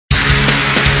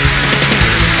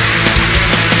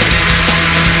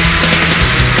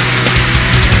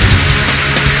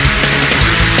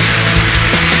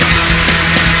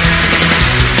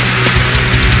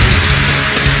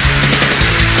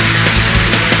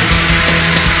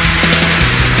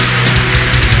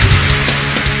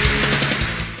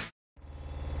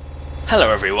Hello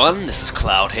everyone, this is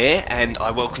Cloud here, and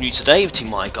I welcome you today to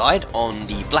my guide on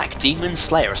the Black Demon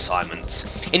Slayer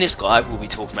assignments. In this guide we'll be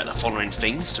talking about the following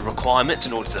things: the requirements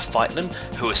in order to fight them,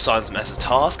 who assigns them as a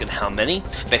task and how many,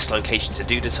 best location to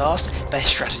do the task, best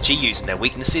strategy using their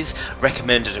weaknesses,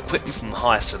 recommended equipment from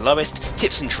highest to lowest,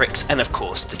 tips and tricks, and of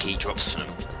course the key drops for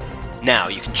them. Now,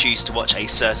 you can choose to watch a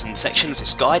certain section of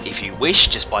this guide if you wish,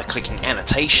 just by clicking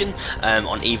annotation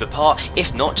on either part.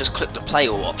 If not, just click the play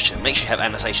all option. Make sure you have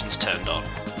annotations turned on.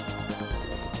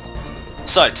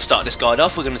 So, to start this guide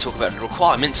off, we're going to talk about the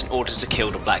requirements in order to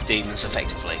kill the Black Demons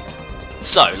effectively.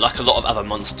 So, like a lot of other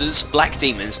monsters, Black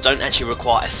Demons don't actually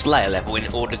require a Slayer level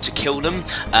in order to kill them,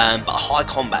 but a high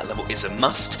combat level is a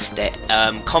must. Their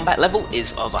combat level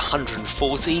is of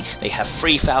 140, they have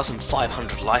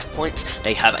 3,500 life points,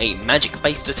 they have a magic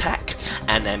based attack,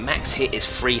 and their max hit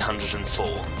is 304.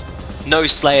 No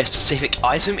Slayer specific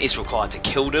item is required to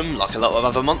kill them like a lot of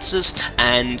other monsters,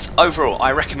 and overall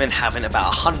I recommend having about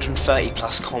 130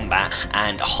 plus combat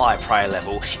and a higher prayer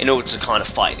level in order to kind of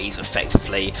fight these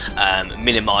effectively,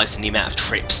 minimising the amount of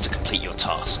trips to complete your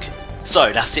task.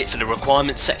 So that's it for the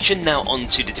requirements section. Now on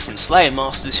to the different Slayer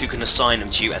Masters who can assign them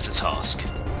to you as a task.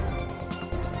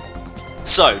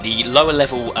 So, the lower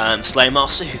level Slayer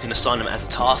Master who can assign them as a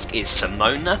task is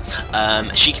Simona.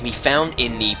 She can be found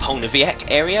in the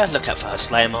Polnaviak area. Look out for her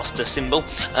Slayer Master symbol.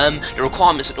 The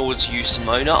requirements in order to use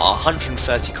Simona are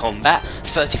 130 combat,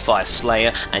 35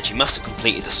 Slayer, and she must have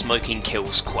completed the Smoking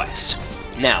Kills quest.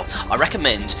 Now, I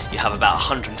recommend you have about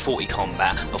 140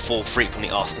 combat before frequently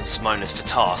asking Simonas for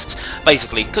tasks.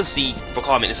 Basically, because the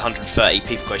requirement is 130,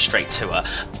 people go straight to her.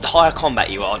 The higher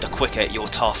combat you are, the quicker your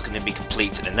task can be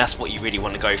completed, and that's what you really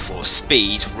want to go for: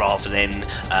 speed rather than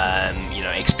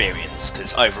experience,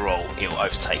 because overall it will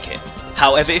overtake it.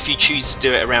 However, if you choose to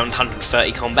do it around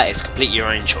 130 combat, it's completely your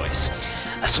own choice.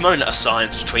 A Simona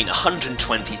assigns between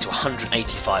 120 to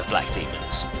 185 Black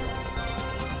Demons.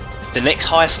 The next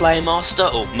highest Slayer Master,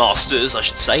 or Masters I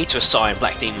should say, to assign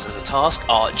Black Demons as a task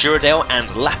are Duradel and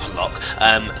Lapalok.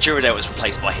 Duradel was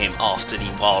replaced by him after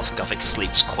the Wild Gothic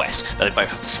Sleeps quest, but they both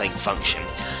have the same function.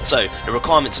 So, the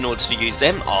requirements in order to use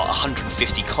them are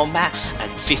 150 combat and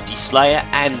 50 Slayer,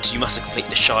 and you must complete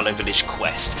the Shiloh Village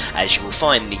quest, as you will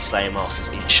find these Slayer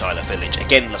Masters in Shiloh Village.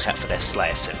 Again, look out for their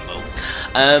Slayer symbol.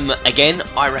 Again,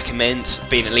 I recommend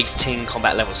being at least 10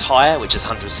 combat levels higher, which is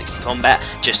 160 combat,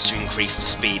 just to increase the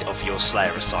speed of your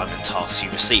Slayer assignment tasks you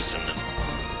receive from them.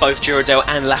 Both Duradel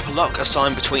and Lapalok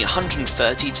assign between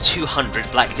 130 to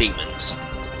 200 Black Demons.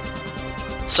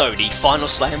 So, the final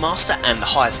Slayer Master and the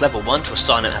highest level one to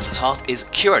assign it as a task is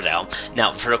Curadel.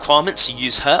 Now, the requirements to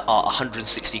use her are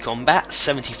 160 combat,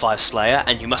 75 Slayer,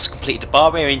 and you must complete the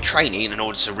Barbarian training in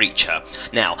order to reach her.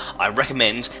 Now, I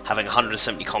recommend having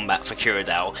 170 combat for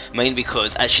Curadel, mainly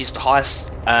because as she's the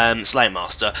highest Slayer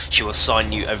Master, she will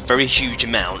assign you a very huge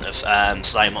amount of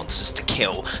Slayer monsters to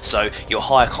kill, so your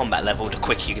higher combat level, the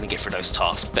quicker you're going to get through those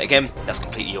tasks. But again, that's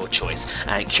completely your choice.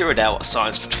 And Curadel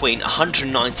assigns between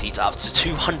 190 to up to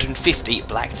 250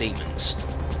 Black Demons.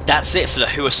 That's it for the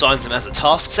who assigns them as a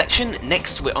task section.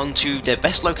 Next we're on to their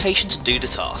best location to do the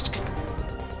task.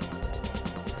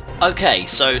 Okay,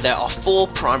 so there are 4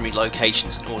 primary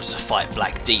locations in order to fight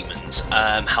Black Demons.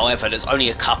 However, there's only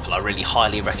a couple I really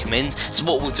highly recommend. So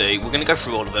what we'll do, we're going to go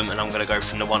through all of them, and I'm going to go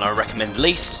from the one I recommend the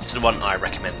least to the one I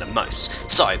recommend the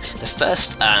most. So, the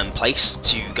first place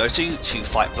to go to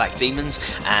fight Black Demons,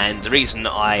 and the reason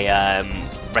I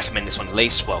recommend this one the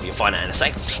least, well, you'll find out in a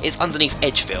sec, it's underneath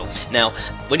Edgeville. Now,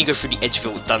 when you go through the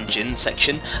Edgeville dungeon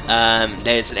section,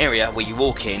 there's an area where you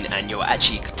walk in and you're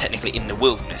actually technically in the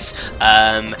wilderness.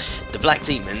 The Black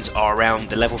Demons are around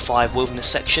the level 5 wilderness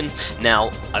section. Now,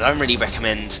 I don't really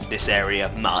recommend this area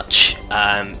much.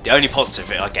 The only positive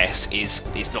of it, I guess, is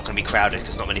it's not going to be crowded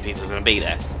because not many people are going to be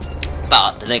there.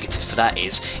 But the negative for that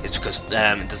is because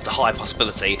there's the high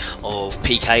possibility of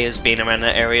PKers being around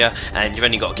that area, and you've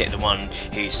only got to get the one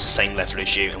who's the same level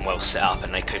as you and well set up,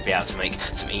 and they could be able to make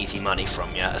some easy money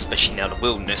from you, especially now the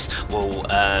wilderness will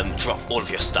drop all of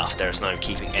your stuff. There is no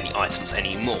keeping any items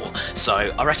anymore,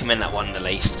 so I recommend that one the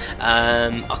least.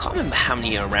 I can't remember how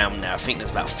many are around there. I think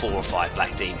there's about 4 or 5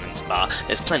 Black Demons, but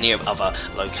there's plenty of other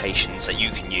locations that you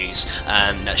can use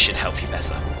that should help you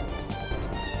better.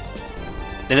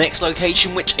 The next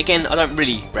location, which again I don't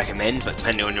really recommend, but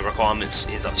depending on your requirements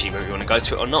is up to you whether you want to go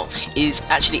to it or not, is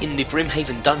actually in the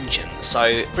Brimhaven Dungeon.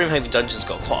 So Brimhaven Dungeon's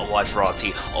got quite a wide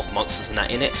variety of monsters and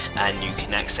that in it, and you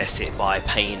can access it by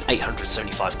paying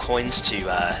 875 coins to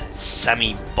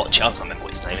Sammy Botcha, I can't remember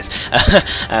what his name is,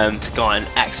 to gain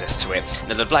access to it.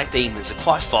 Now the Black Demons are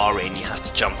quite far in, you have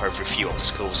to jump over a few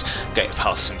obstacles, get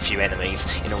past some few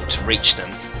enemies in order to reach them.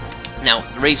 Now,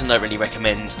 the reason I don't really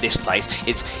recommend this place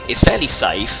is it's fairly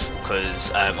safe,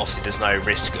 because obviously there's no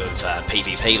risk of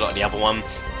PvP like the other one.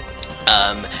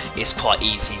 It's quite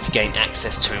easy to gain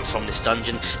access to and from this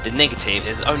dungeon. The negative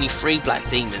is only 3 black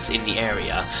demons in the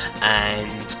area,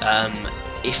 and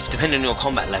if depending on your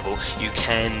combat level, you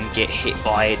can get hit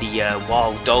by the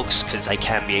wild dogs, because they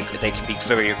can be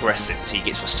very aggressive until you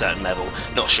get to a certain level.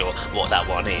 Not sure what that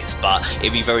one is, but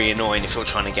it'd be very annoying if you're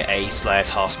trying to get a Slayer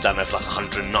task done of like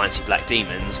 190 black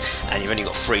demons and you've only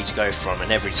got 3 to go from,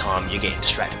 and every time you're getting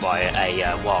distracted by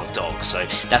a wild dog. So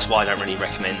that's why I don't really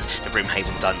recommend the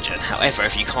Brimhaven dungeon. However,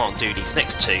 if you can't do these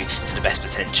next 2 to the best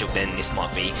potential, then this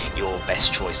might be your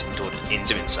best choice in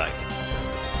doing so.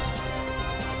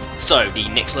 So, the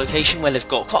next location where they've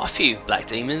got quite a few black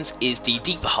demons is the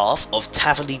deeper half of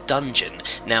Taverley Dungeon.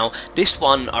 Now, this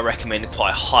one I recommend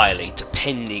quite highly,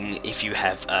 depending if you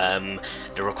have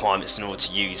the requirements in order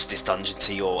to use this dungeon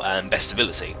to your best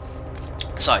ability.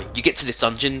 So, you get to this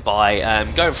dungeon by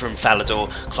going from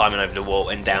Falador, climbing over the wall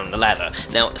and down the ladder.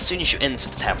 Now, as soon as you enter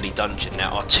the Taverley Dungeon, there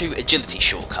are 2 agility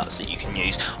shortcuts that you can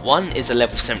use. One is a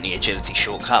level 70 agility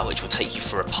shortcut, which will take you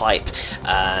through a pipe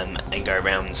and go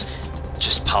around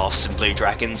just past some blue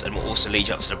dragons, and will also lead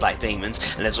you up to the black demons.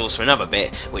 And there's also another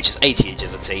bit which is 80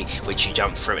 agility, which you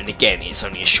jump through, and again it's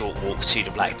only a short walk to the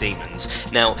black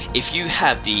demons. Now, if you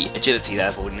have the agility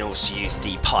level in order to use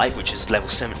the pipe, which is level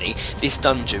 70, this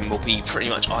dungeon will be pretty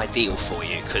much ideal for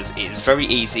you, because it is very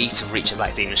easy to reach the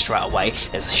black demons straight away.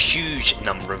 There's a huge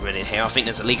number of them in here. I think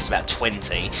there's at least about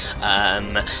 20.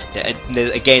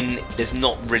 Again, there's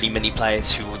not really many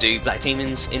players who will do black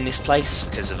demons in this place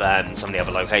because of some of the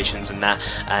other locations and that,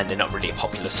 and they're not really a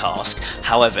popular task.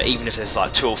 However, even if there's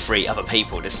like 2 or 3 other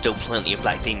people, there's still plenty of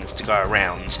black demons to go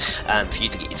around for you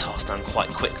to get your task done quite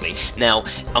quickly. Now,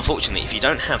 unfortunately, if you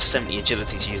don't have 70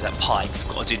 agility to use that pipe, you've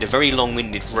got to do the very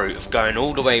long-winded route of going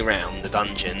all the way around the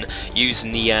dungeon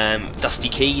using the dusty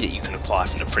key that you can acquire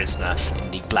from the prisoner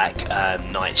in the Black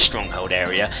Knight stronghold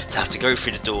area to have to go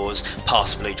through the doors,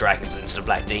 past the blue dragons into the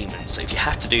black demons. So if you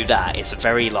have to do that, it's a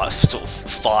very like sort of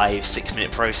 5-6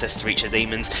 minute process to reach the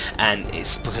demons, and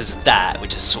it's because of that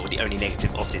which is sort of the only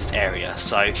negative of this area.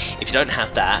 So if you don't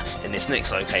have that, then this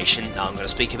next location that I'm going to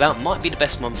speak about might be the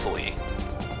best one for you.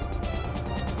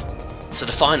 So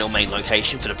the final main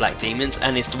location for the black demons,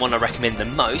 and it's the one I recommend the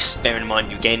most, bearing in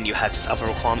mind again you have this other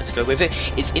requirement to go with it,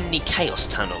 is in the chaos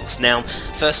tunnels. Now,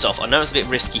 first off, I know it's a bit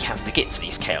risky having to get to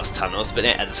these chaos tunnels, but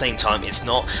at the same time it's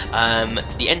not.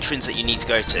 The entrance that you need to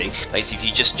go to, basically if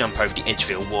you just jump over the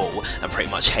Edgefield wall and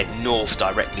pretty much head north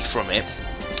directly from it,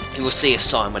 you will see a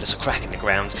sign where there's a crack in the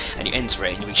ground, and you enter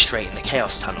it and you'll be straight in the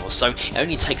chaos tunnel. So it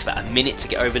only takes about a minute to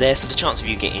get over there, so the chance of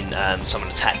you getting someone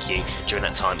to attack you during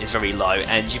that time is very low,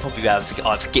 and you'll probably be able to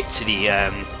either get to the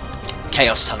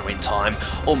chaos tunnel in time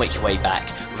or make your way back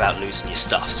without losing your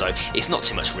stuff. So it's not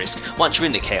too much risk. Once you're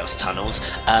in the chaos tunnels,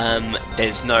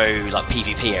 there's no like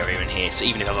PvP area in here, so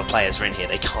even if other players are in here,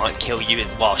 they can't kill you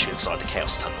whilst you're inside the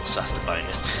chaos tunnel, so that's the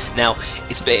bonus. Now,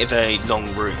 it's a bit of a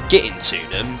long route getting to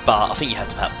them, but I think you have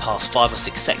to pass 5 or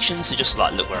 6 sections, so just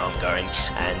like look where I'm going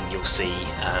and you'll see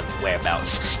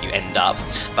whereabouts you end up.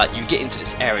 But you get into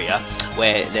this area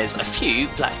where there's a few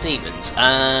black demons,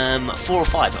 4 or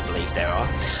 5 I believe there are.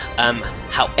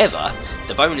 However,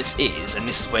 the bonus is, and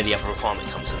this is where the other requirement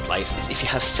comes into place, is if you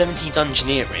have 70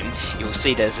 dungeoneering, you will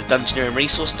see there's a dungeoneering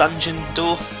resource dungeon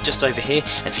door just over here,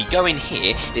 and if you go in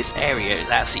here, this area is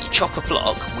absolutely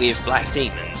chock-a-block with black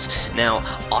demons. Now,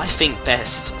 I think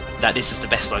best that this is the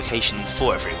best location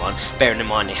for everyone, bearing in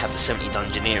mind they have the 70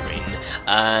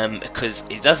 dungeoneering, because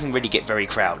it doesn't really get very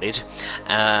crowded,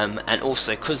 and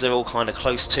also because they're all kind of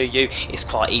close to you, it's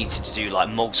quite easy to do like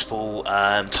multiple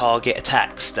target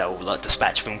attacks. They'll like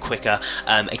dispatch them quicker.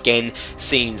 Again,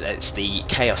 seeing that it's the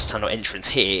chaos tunnel entrance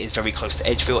here is very close to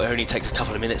Edgefield, it only takes a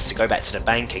couple of minutes to go back to the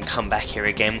bank and come back here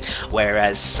again,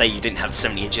 whereas say you didn't have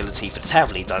 70 agility for the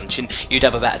Taverley dungeon, you'd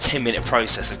have about a 10-minute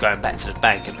process of going back to the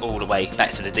bank and all the way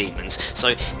back to the demons.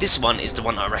 So this one is the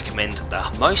one I recommend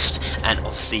the most, and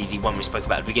obviously the one we spoke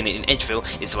about at the beginning in Edgefield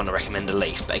is the one I recommend the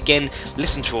least. But again,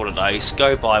 listen to all of those,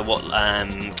 go by what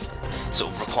sort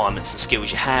of requirements and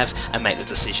skills you have, and make the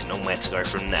decision on where to go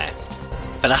from there.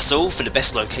 But that's all for the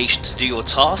best location to do your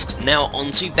tasks. Now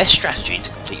on to best strategy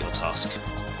to complete your task.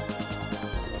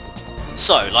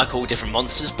 So, like all different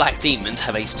monsters, black demons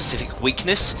have a specific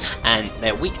weakness, and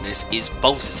their weakness is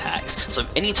bolt attacks. So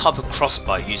any type of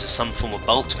crossbow uses some form of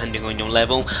bolt depending on your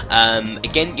level.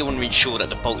 Again, you want to ensure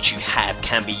that the bolts you have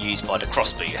can be used by the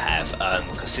crossbow you have,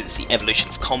 because since the evolution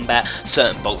of combat,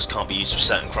 certain bolts can't be used with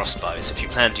certain crossbows. So if you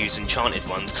plan to use enchanted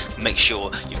ones, make sure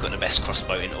you've got the best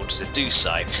crossbow in order to do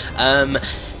so.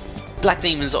 Black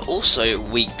demons are also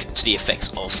weak to the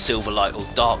effects of silver light or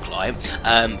dark light.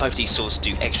 Both these swords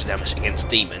do extra damage against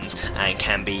demons and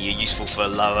can be useful for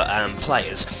lower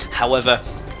players. However,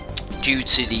 due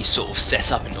to the sort of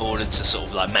setup in order to sort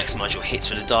of like maximise your hits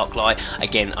for the dark light,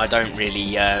 again I don't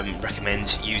really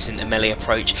recommend using a melee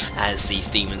approach, as these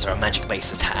demons are a magic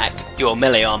based attack. Your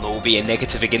melee armour will be a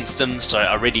negative against them, so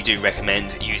I really do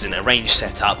recommend using a range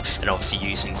setup and obviously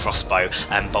using crossbow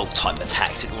and bolt type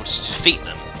attacks in order to defeat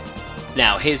them.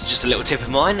 Now here's just a little tip of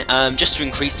mine, just to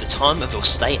increase the time of your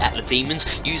stay at the demons,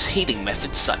 use healing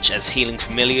methods such as healing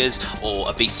familiars or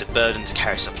a beast of burden to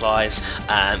carry supplies,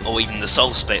 or even the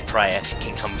soul split prayer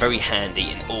can come very handy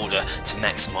in order to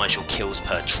maximise your kills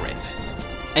per trip.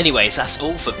 Anyways, that's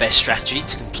all for best strategy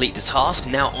to complete the task.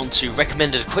 Now on to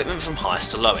recommended equipment from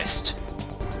highest to lowest.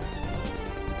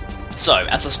 So,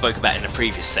 as I spoke about in the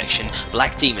previous section,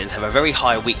 black demons have a very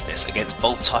high weakness against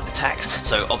bolt type attacks,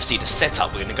 so obviously the setup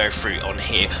we're going to go through on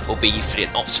here will be for the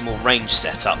optimal range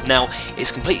setup. Now,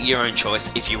 it's completely your own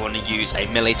choice if you want to use a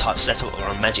melee type setup or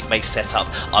a magic based setup.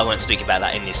 I won't speak about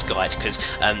that in this guide, because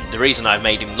the reason I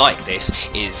made him like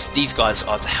this is these guides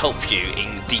are to help you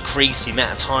in decrease the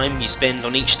amount of time you spend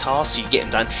on each task, so you get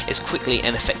them done as quickly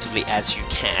and effectively as you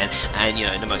can,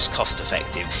 and the most cost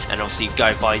effective. And obviously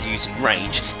go by using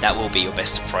range, that will be your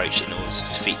best approach in order to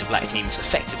defeat the black demons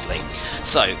effectively.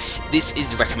 So this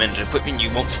is the recommended equipment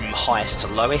you want from highest to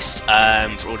lowest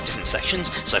for all the different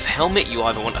sections. So for helmet, you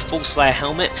either want a full Slayer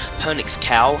helmet, Pernix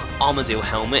cowl, Armadillo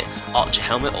helmet, Archer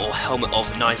helmet, or helmet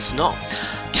of Nidus Knot.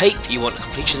 Cape, you want a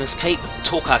completionist cape,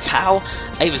 Torkar cowl,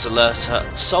 Ava's Alerter,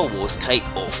 Soul Wars cape,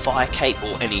 or Fire cape,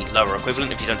 or any lower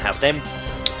equivalent if you don't have them.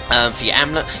 For your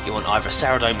amulet, you want either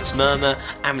Saradomin's Murmur,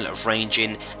 Amulet of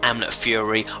Ranging, Amulet of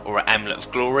Fury, or an Amulet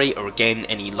of Glory, or again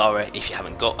any lower if you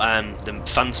haven't got the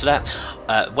funds for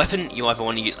that. Weapon, you either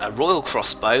want to use a Royal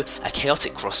Crossbow, a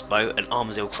Chaotic Crossbow, an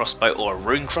Armadillo Crossbow, or a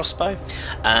Rune Crossbow.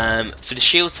 For the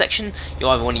shield section, you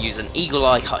either want to use an Eagle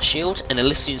Eye Cut Shield, an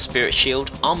Elysian Spirit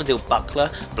Shield, Armadillo Buckler,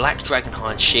 Black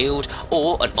Dragonhide Shield,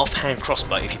 or an offhand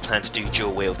crossbow if you plan to do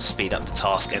dual wield to speed up the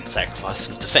task and sacrifice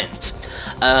some defense.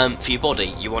 For your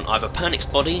body, you want either Pernix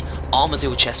body,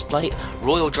 Armadillo chestplate,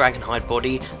 Royal Dragonhide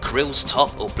body, Kirill's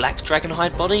top, or Black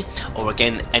Dragonhide body, or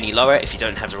again any lower if you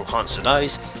don't have the requirements for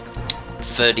those.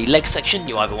 For the leg section,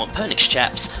 you either want Pernix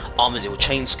chaps, Armadillo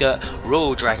chain skirt,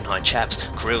 Royal Dragonhide chaps,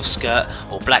 Kirill skirt,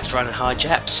 or Black Dragonhide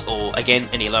chaps, or again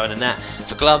any lower than that.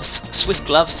 For gloves, Swift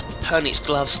gloves, Pernix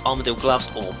gloves, Armadillo gloves,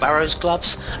 or Barrows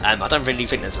gloves. I don't really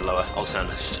think there's a lower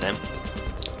alternative for them.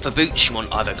 For boots, you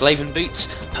want either Glaven boots,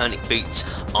 Pernix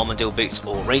boots, Armadillo boots,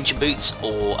 or Ranger boots,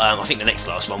 or I think the next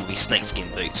last one will be snakeskin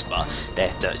boots, but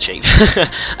they're dirt cheap.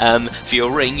 For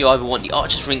your ring, you either want the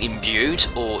Archer's Ring imbued,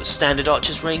 or standard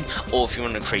Archer's Ring, or if you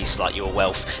want to increase like your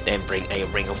wealth, then bring a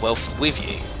Ring of Wealth with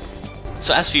you.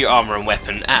 So as for your armour and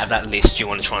weapon, out of that list you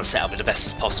want to try and set up it the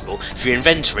best as possible. For your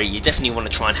inventory, you definitely want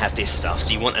to try and have this stuff.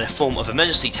 So you want a form of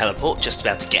emergency teleport, just to be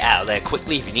able to get out of there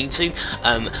quickly if you need to.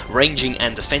 Ranging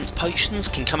and defense potions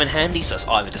can come in handy, so it's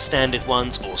either the standard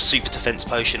ones or super defense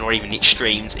potion, or even the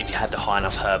extremes if you have the high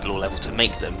enough herb law level to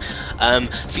make them.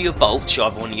 For your bolts, you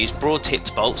either want to use broad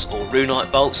tipped bolts or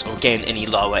runite bolts, or again any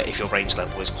lower if your range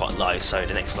level is quite low, so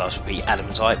the next last would be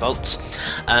adamantite bolts.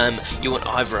 You want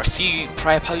either a few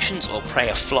prayer potions or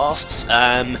prayer flasks,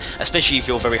 especially if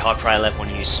you're very high prayer level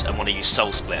and want to use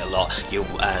soul split a lot. You'll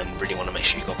really want to make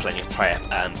sure you've got plenty of prayer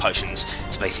potions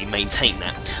to basically maintain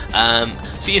that.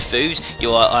 For your food,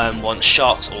 you'll want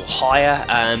sharks or higher.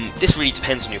 This really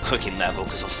depends on your cooking level,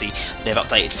 because obviously they've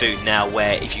updated food now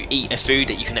where if you eat a food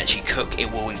that you can actually cook,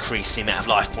 it will increase the amount of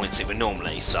life points it would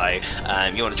normally, so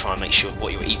you want to try and make sure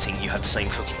what you're eating you have the same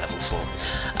cooking level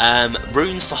for.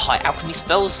 Runes for high alchemy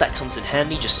spells, that comes in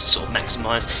handy just to sort of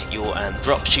maximise your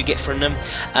drops you get from them.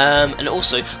 And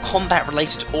also combat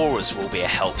related auras will be a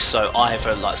help, so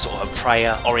either like sort of a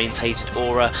prayer orientated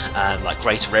aura, like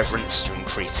greater reverence to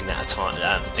increase the amount of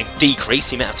time, decrease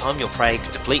the amount of time your prayer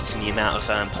depletes and the amount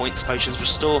of points potions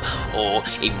restore, or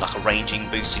even like a ranging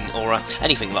boosting aura,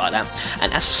 anything like that.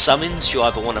 And as for summons, you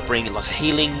either want to bring like a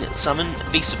healing summon,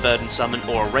 beast of burden summon,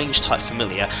 or a range type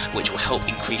familiar, which will help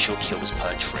increase your kills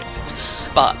per trip.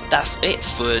 But that's it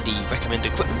for the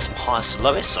recommended equipment from highest to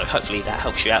lowest, so hopefully that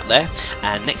helps you out there.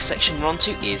 And next section we're on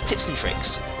to is tips and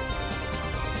tricks.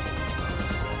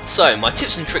 So my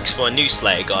tips and tricks for a new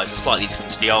Slayer guys are slightly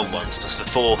different to the old ones, because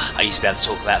before I used to be able to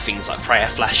talk about things like prayer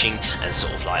flashing and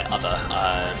sort of like other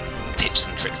tips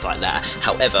and tricks like that.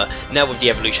 However, now with the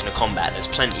evolution of combat, there's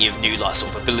plenty of new like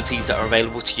sort of abilities that are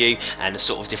available to you, and the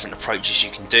sort of different approaches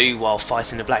you can do while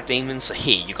fighting the black demons. So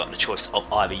here you've got the choice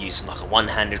of either using like a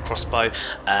one-handed crossbow,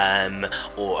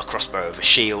 or a crossbow with a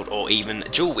shield, or even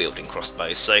dual wielding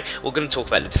crossbows. So we're going to talk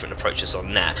about the different approaches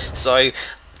on that. So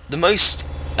the most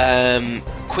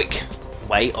quick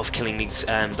way of killing these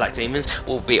black demons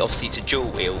will be obviously to dual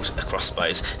wield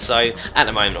crossbows. So at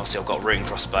the moment obviously I've got rune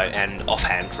crossbow and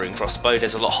offhand rune crossbow.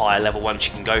 There's a lot higher level ones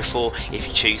you can go for if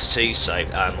you choose to, so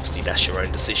obviously that's your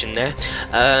own decision there.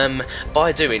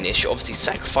 By doing this you're obviously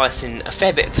sacrificing a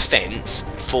fair bit of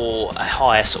defense for a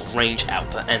higher sort of range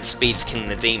output and speed for killing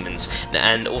the demons,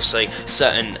 and also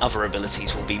certain other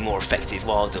abilities will be more effective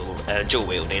while dual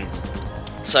wielding.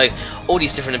 So all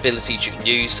these different abilities you can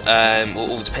use will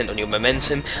all depend on your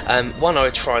momentum. One I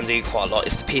would try and do quite a lot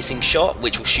is the piercing shot,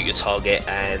 which will shoot your target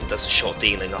and does a shot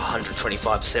dealing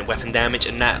 125% weapon damage,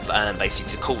 and that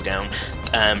basically the cooldown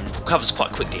recovers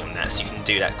quite quickly on that, so you can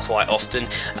do that quite often.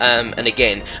 And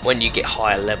again, when you get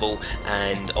higher level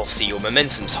and obviously your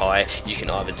momentum's higher, you can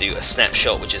either do a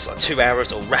snapshot, which is like 2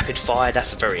 arrows, or rapid fire.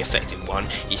 That's a very effective one.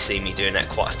 You see me doing that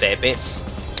quite a fair bit.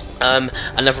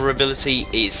 Another ability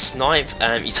is snipe.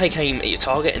 You take aim at your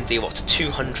target and deal up to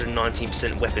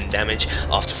 219% weapon damage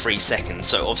after 3 seconds.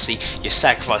 So obviously you're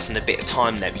sacrificing a bit of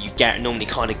time there, but you normally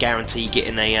kind of guarantee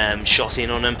getting a shot in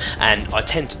on them, and I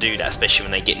tend to do that especially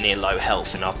when they get near low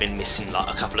health, and I've been missing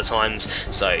like a couple of times,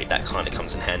 so that kind of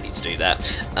comes in handy to do that.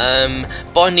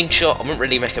 Binding shot I wouldn't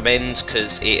really recommend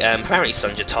because it apparently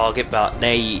stuns your target, but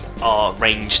they are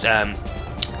ranged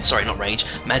sorry, not range,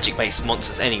 magic based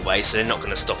monsters anyway, so they're not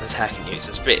going to stop attacking you, so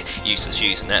it's a bit useless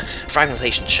using that.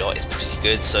 Fragmentation shot is pretty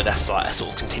good, so that's like a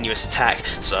sort of continuous attack,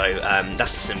 so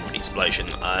that's the symbol of the explosion.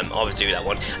 I would do that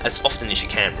one as often as you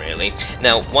can really.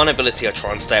 Now one ability I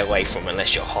try and stay away from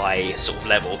unless you're high sort of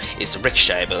level is the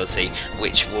ricochet ability,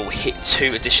 which will hit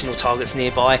 2 additional targets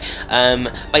nearby.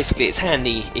 Basically it's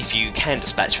handy if you can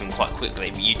dispatch them quite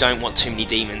quickly, but you don't want too many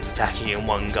demons attacking you in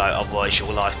one go, otherwise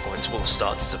your life points will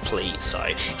start to deplete, so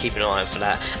keep an eye out for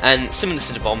that. And similar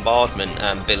to the bombardment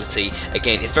ability,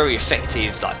 again it's very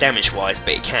effective like damage wise,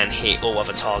 but it can hit all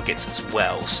other targets as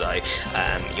well, so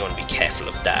you want to be careful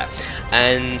of that.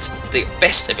 And the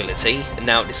best ability,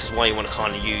 now this is why you want to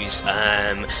kind of use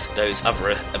those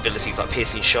other abilities like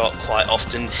piercing shot quite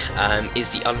often, is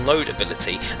the unload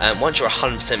ability. Once you're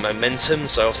 100% momentum,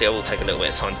 so obviously it will take a little bit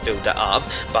of time to build that up,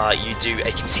 but you do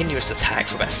a continuous attack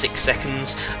for about 6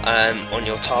 seconds on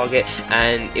your target,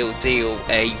 and it will deal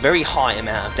a very high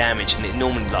amount of damage, and it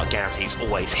normally like guarantees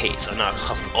always hits. I know a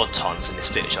couple of odd times in this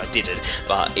fit which I didn't,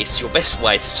 but it's your best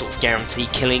way to sort of guarantee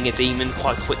killing a demon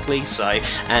quite quickly. So,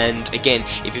 and again,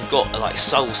 if you've got like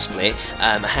soul split,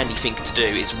 a handy thing to do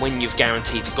is when you've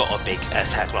guaranteed to got a big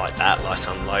attack like that, like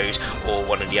unload, or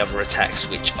one of the other attacks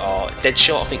which are dead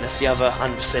shot, I think that's the other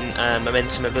 100%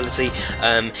 momentum ability.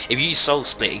 If you use soul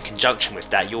split in conjunction with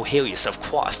that, you'll heal yourself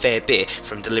quite a fair bit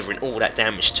from delivering all that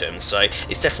damage to them, so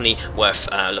it's definitely worth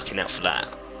looking out for that.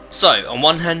 So, on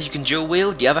one hand you can dual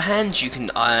wield, the other hand you can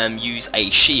use a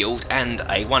shield and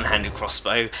a one-handed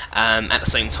crossbow at the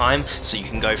same time, so you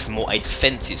can go for more a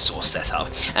defensive sort of setup,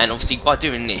 and obviously by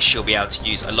doing this you'll be able to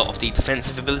use a lot of the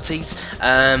defensive abilities.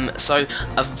 So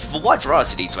a wide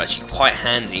variety of these are actually quite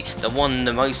handy. The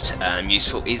most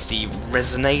useful is the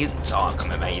resonate, I can't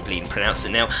remember how you bleeding pronounce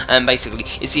it now, basically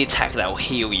it's the attack that will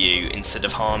heal you instead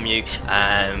of harm you,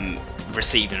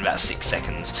 receiving about 6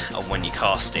 seconds of when you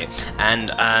cast it. And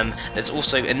there's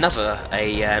also another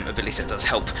ability that does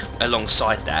help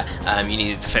alongside that. You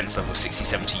need a defense level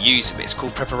 67 to use it, but it's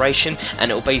called preparation,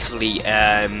 and it will basically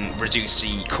reduce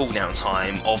the cooldown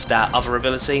time of that other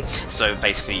ability. So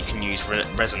basically you can use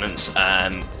resonance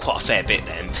quite a fair bit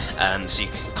then, so you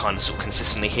can kind of sort of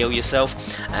consistently heal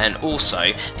yourself. And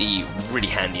also the really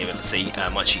handy ability,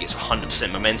 once you get to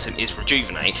 100% momentum, is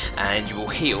rejuvenate, and you will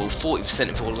heal 40%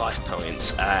 of your life points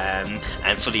and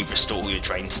fully restore all your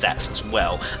drained stats as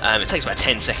well. It takes about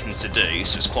 10 seconds to do,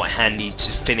 so it's quite handy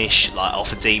to finish like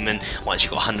off a demon once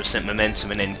you've got 100% momentum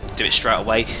and then do it straight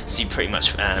away, so you pretty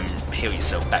much heal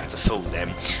yourself back to full then.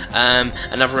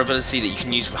 Another ability that you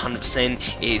can use with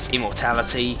 100% is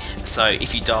immortality. So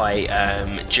if you die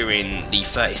during the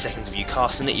 30 seconds of you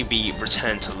casting it, you'll be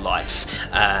returned to life.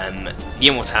 The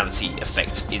immortality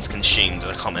effect is consumed,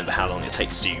 and I can't remember how long it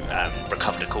takes to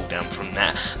recover the cooldown from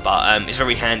that, but it's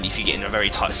very handy if you get in a very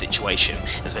tight situation,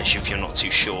 especially if you're not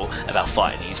too sure about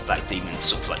fighting these black demons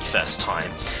sort of like your first time.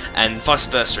 And vice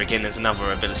versa, again, there's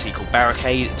another ability called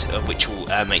Barricade, which will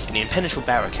make an impenetrable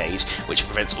barricade which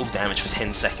prevents all damage for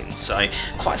 10 seconds, so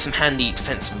quite some handy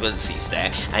defensive abilities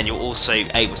there. And you're also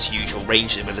able to use your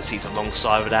ranged abilities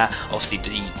alongside with that. Obviously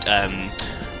the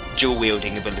dual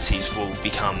wielding abilities will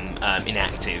become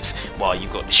inactive while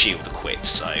you've got the shield equipped,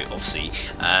 so obviously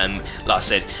like I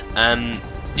said,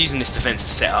 using this defensive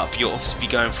setup, you'll obviously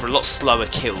be going for a lot slower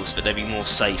kills, but they'll be more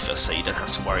safer, so you don't have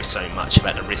to worry so much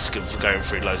about the risk of going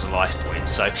through loads of life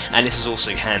points. So, and this is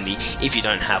also handy if you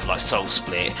don't have like Soul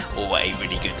Split or a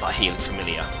really good like healing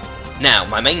familiar. Now,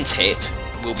 my main tip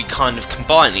will be kind of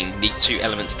combining these two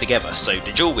elements together, so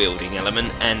the dual wielding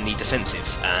element and the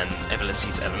defensive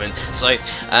abilities element. So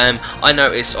I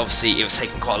noticed obviously it was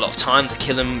taking quite a lot of time to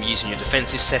kill them using your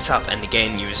defensive setup, and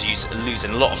again you was losing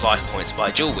a lot of life points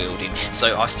by dual wielding,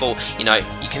 so I thought, you know,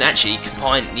 you can actually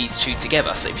combine these two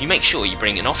together. So if you make sure you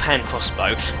bring an offhand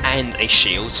crossbow and a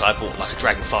shield, so I bought like a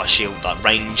Dragonfire shield, like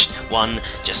ranged one,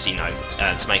 just, you know,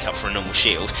 to make up for a normal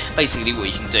shield. Basically what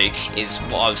you can do is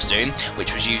what I was doing,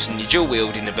 which was using your dual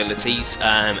wielding abilities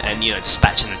and, you know,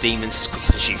 dispatching the demons as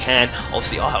quickly as you can.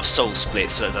 Obviously I have Soul Split,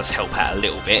 so it does help out a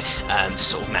little bit to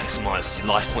sort of maximise the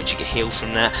life points you get healed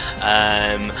from that.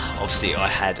 Obviously I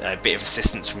had a bit of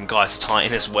assistance from Guy's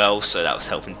Titan as well, so that was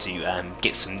helping to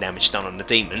get some damage done on the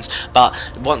demons. But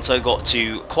once I got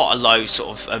to quite a low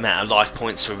sort of amount of life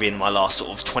points, within my last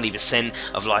sort of 20%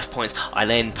 of life points, I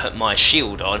then put my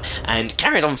shield on and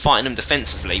carried on fighting them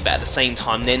defensively, but at the same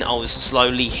time then I was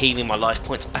slowly healing my life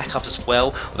points back up as well,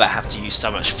 without having to use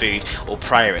so much food or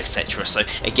prayer, etc. So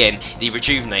again, the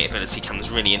rejuvenate ability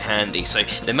comes really in handy. So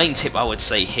the main tip I would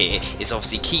say here is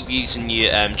obviously keep using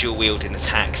your dual wielding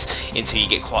attacks until you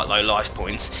get quite low life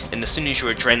points. Then as soon as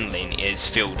your adrenaline is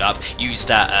filled up, use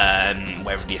that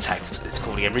wherever the attack is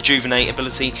called again, rejuvenate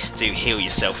ability, to heal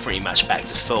yourself pretty much back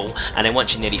to full. And then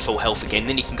once you're nearly full health again,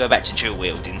 then you can go back to dual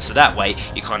wielding. So that way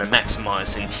you're kind of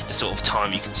maximising the sort of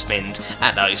time you can spend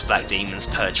at those black demons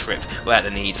per trip without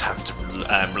the need of having to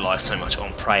rely so much on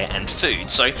prayer and food.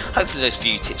 So hopefully those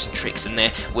few tips and tricks in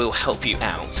there will help you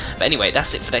out. But anyway,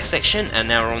 that's it for this section, and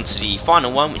now we're on to the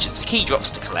final one, which is the key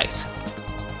drops to collect.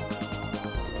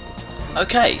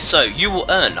 Okay, so you will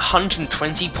earn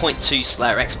 120.2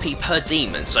 Slayer XP per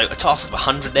demon, so a task of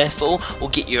 100 therefore will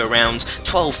get you around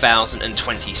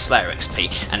 12,020 Slayer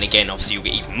XP, and again obviously you'll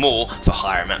get even more for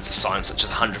higher amounts of signs such as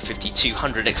 150,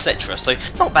 200, etc. So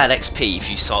not bad XP if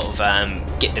you sort of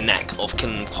get the knack of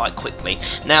killing them quite quickly.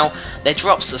 Now their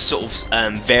drops are sort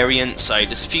of variant, so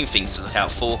there's a few things to look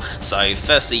out for. So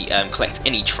firstly, collect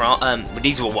any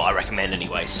these are what I recommend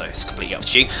anyway, so it's completely up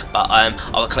to you, but I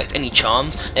will collect any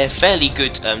charms. They're fairly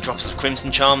good drops of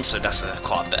Crimson Charms, so that's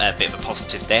quite a bit of a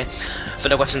positive there. For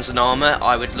the weapons and armour,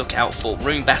 I would look out for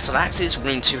Rune Battle Axes,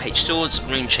 Rune 2H Swords,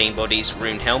 Rune Chain Bodies,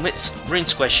 Rune Helmets, Rune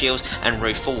Square Shields, and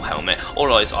Rune Full Helmet. All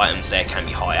those items there can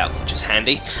be high out, which is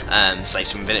handy, saves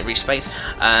some inventory space.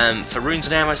 For runes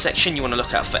and ammo section, you want to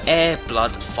look out for Air,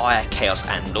 Blood, Fire, Chaos,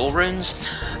 and Law runes.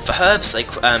 For herbs, they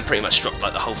pretty much drop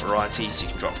like the whole variety, so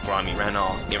you can drop Grimy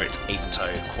Ranar, Irrit,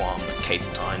 Abentoe, Quam,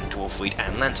 Cadentine, Dwarfweed,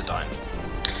 and Lanterdine.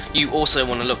 You also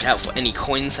want to look out for any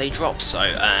coins they drop, so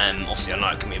obviously I know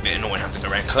it can be a bit annoying having to go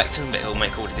around collecting them, but it'll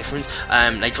make all the difference.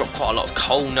 They drop quite a lot of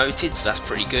coal noted, so that's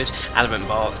pretty good, element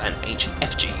bars and ancient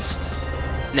effigies.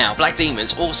 Now, Black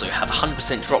Demons also have a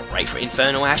 100% drop rate for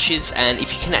Infernal Ashes, and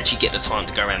if you can actually get the time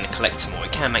to go around and collect them all,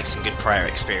 it can make some good prayer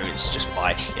experience just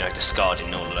by, you know,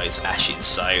 discarding all of those ashes.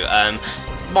 So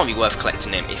might be worth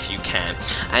collecting them if you can.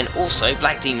 And also,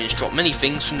 Black Demons drop many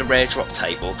things from the rare drop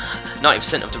table.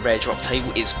 90% of the rare drop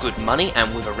table is good money,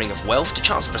 and with a Ring of Wealth, the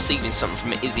chance of receiving something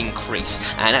from it is increased.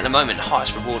 And at the moment, the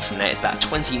highest reward from there is about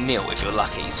 20 mil if you're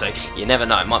lucky, so you never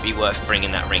know, it might be worth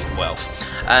bringing that Ring of Wealth.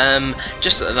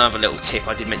 Just another little tip,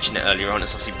 I did mention it earlier on,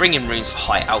 is obviously bringing runes for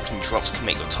high alchemy drops can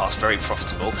make your task very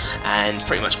profitable, and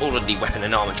pretty much all of the weapon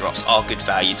and armor drops are good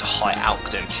value to high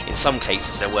alchdom. In some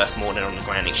cases, they're worth more than on the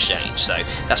Grand Exchange, so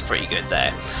that's pretty good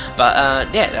there.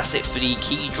 But yeah, that's it for the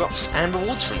key drops and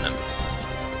rewards from them.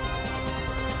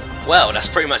 Well, that's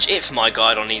pretty much it for my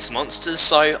guide on these monsters,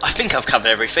 so I think I've covered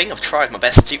everything. I've tried my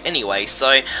best to anyway,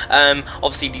 so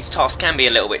obviously these tasks can be a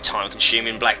little bit time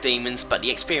consuming, Black Demons, but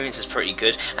the experience is pretty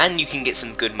good, and you can get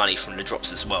some good money from the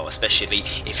drops as well, especially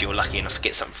if you're lucky enough to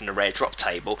get something from the rare drop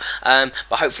table. But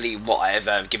hopefully what I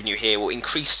have given you here will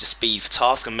increase the speed for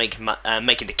tasks and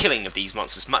making the killing of these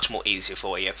monsters much more easier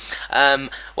for you.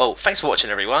 Well, thanks for watching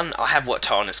everyone. I have worked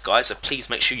hard on this guide, so please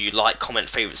make sure you like, comment,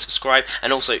 favourite, subscribe,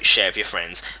 and also share with your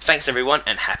friends. Thanks everyone,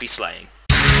 and happy slaying.